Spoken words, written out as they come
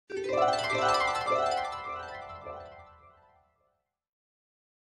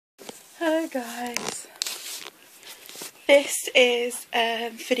Hello guys, this is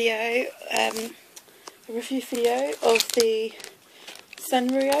a video, a review video of the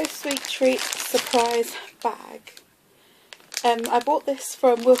Sanrio Sweet Treat Surprise bag. I bought this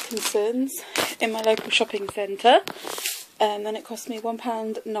from Wilkinson's in my local shopping centre, and it cost me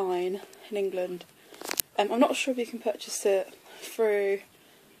 £1.09 in England. I'm not sure if you can purchase it through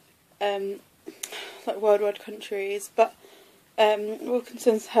like worldwide countries, but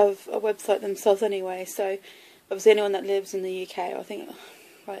Wilkinson's have a website themselves anyway, so obviously anyone that lives in the UK, I think,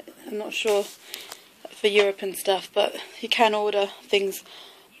 right, I'm not sure for Europe and stuff, but you can order things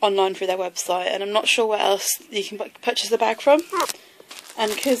online through their website, and I'm not sure where else you can purchase the bag from.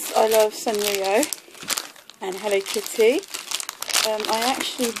 And because I love Sanrio and Hello Kitty, I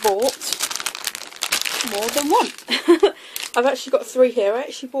actually bought more than one. I've actually got 3 here. I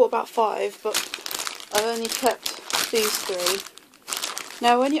actually bought about 5, but I've only kept these 3.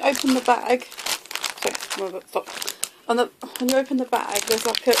 Now when you open the bag, stop. When you open the bag, there's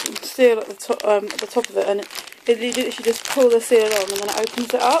like a seal at the top of it, and you literally just pull the seal on and then it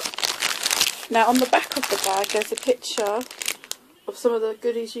opens it up. Now on the back of the bag there's a picture of some of the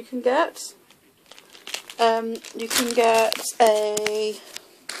goodies you can get. You can get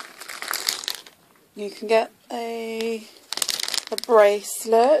a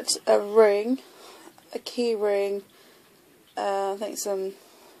bracelet, a ring, a key ring, I think some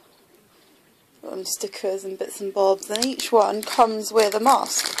stickers and bits and bobs, and each one comes with a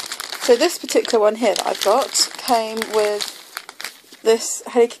mask. So this particular one here that I've got came with this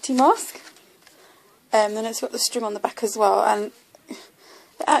Hello Kitty mask, and then it's got the string on the back as well, and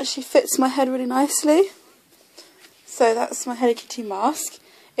it actually fits my head really nicely. So that's my Hello Kitty mask.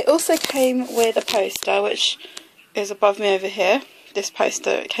 It also came with a poster, which is above me over here. This poster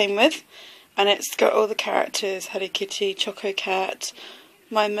it came with, and it's got all the characters: Hello Kitty, Choco Cat,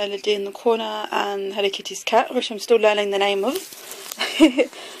 My Melody in the corner, and Hello Kitty's cat, which I'm still learning the name of.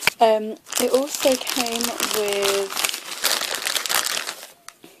 It also came with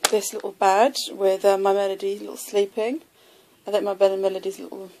this little badge with My Melody little sleeping. I think My Melody's a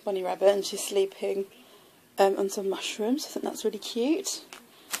little bunny rabbit, and she's sleeping on some mushrooms. I think that's really cute.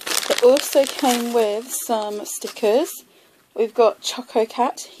 It also came with some stickers. We've got Choco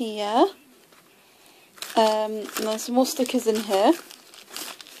Cat here. And there's some more stickers in here.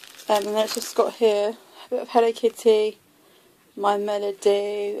 And then it's just got here a bit of Hello Kitty, My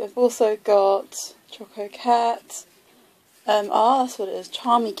Melody. We've also got Choco Cat. That's what it is,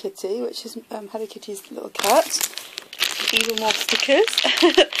 Charmy Kitty, which is Hello Kitty's little cat. Even more stickers.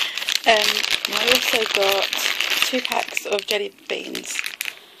 And I also got 2 packs of jelly beans.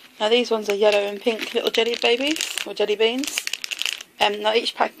 Now these ones are yellow and pink little jelly babies, or jelly beans. Now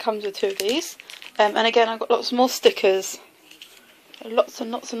each pack comes with 2 of these. And again, I've got lots more stickers. Lots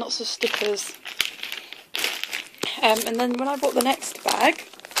and lots and lots of stickers. And then when I bought the next bag,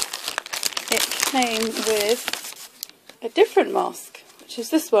 it came with a different mask, which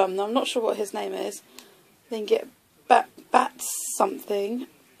is this one. Now I'm not sure what his name is. I think it Bats something.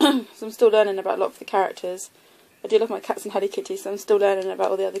 So I'm still learning about a lot of the characters. I do love my cats and Hello Kitty, so I'm still learning about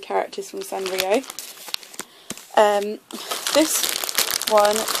all the other characters from Sanrio. This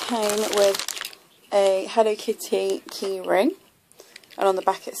one came with a Hello Kitty key ring, and on the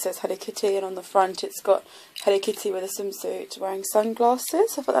back it says Hello Kitty, and on the front it's got Hello Kitty with a swimsuit wearing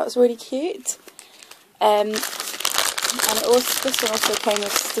sunglasses. I thought that was really cute. And this one also came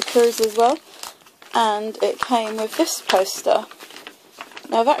with stickers as well, and it came with this poster.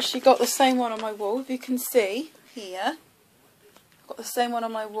 Now I've actually got the same one on my wall, if you can see here. I've got the same one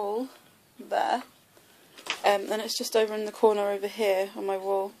on my wall there, and it's just over in the corner over here on my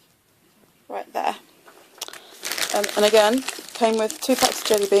wall, right there. And again, came with 2 packs of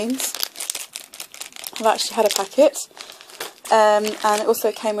jelly beans. I've actually had a packet, and it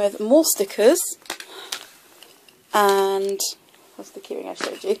also came with more stickers, and that's the keyring I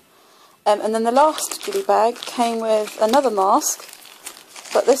showed you. And then the last goodie bag came with another mask,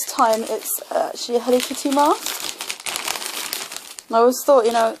 but this time it's actually a Hello Kitty mask. And I always thought,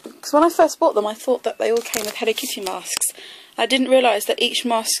 you know, because when I first bought them I thought that they all came with Hello Kitty masks. I didn't realise that each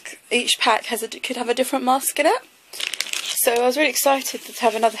pack could have a different mask in it. So I was really excited to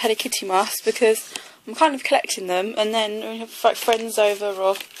have another Hello Kitty mask, because I'm kind of collecting them, and then when you have like friends over,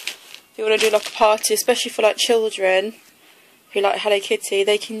 or if you want to do like a party, especially for like children who like Hello Kitty,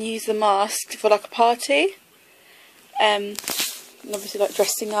 they can use the mask for like a party. And obviously like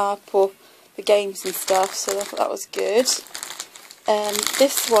dressing up or the games and stuff, so I thought that was good.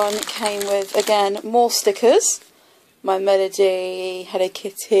 This one came with, again, more stickers, My Melody, Hello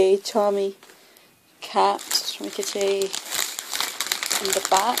Kitty, Charmy Cat, Charmy Kitty, and the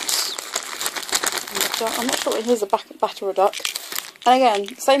bat. And the duck. I'm not sure, here's a bat or a duck. And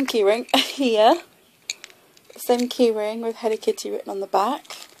again, same keyring here. Same keyring with Hello Kitty written on the back.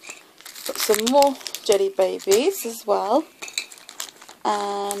 Got some more jelly babies as well.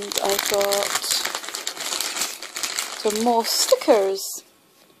 And I got some more stickers.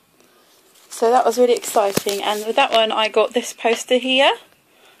 So that was really exciting. And with that one I got this poster here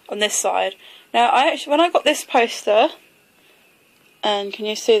on this side. Now when I got this poster, and can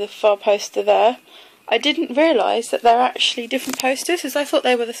you see the far poster there, I didn't realise that they're actually different posters, because I thought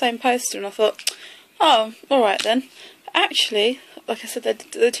they were the same poster, and I thought, oh, alright then. But actually, like I said,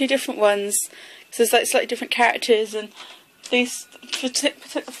 they're two different ones, because there's like slightly different characters, and these, for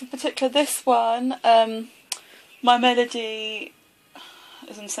particular this one, My Melody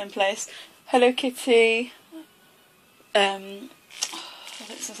is in the same place. Hello Kitty, I think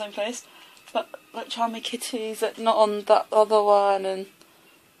it's in the same place, but like Charmy Kitty's not on that other one, and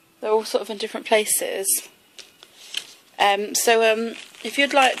they're all sort of in different places. So if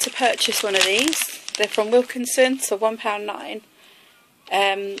you'd like to purchase one of these, they're from Wilkinson, so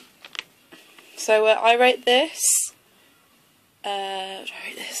 £1.9. So I rate this. I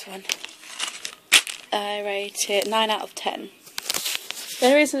rate this one. I rate it 9 out of 10.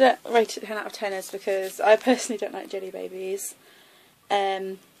 The reason I rate it 10 out of 10 is because I personally don't like jelly babies.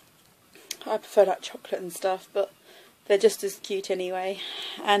 I prefer like chocolate and stuff, but they're just as cute anyway.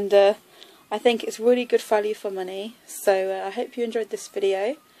 And I think it's really good value for money. So I hope you enjoyed this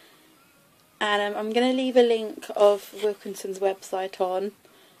video. And I'm going to leave a link of Wilkinson's website on.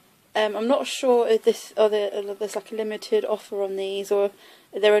 I'm not sure if there's like a limited offer on these, or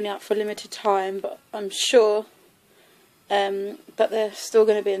they're only out for a limited time, but I'm sure that they're still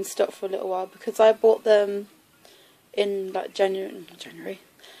going to be in stock for a little while, because I bought them in like January.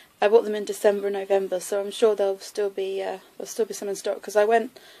 I bought them in December and November, so I'm sure there'll still be some in stock, because I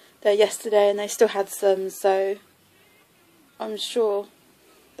went there yesterday and they still had some, so I'm sure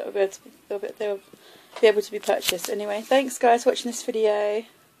they'll be able to be purchased. Anyway, thanks guys for watching this video.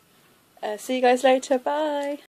 See you guys later. Bye.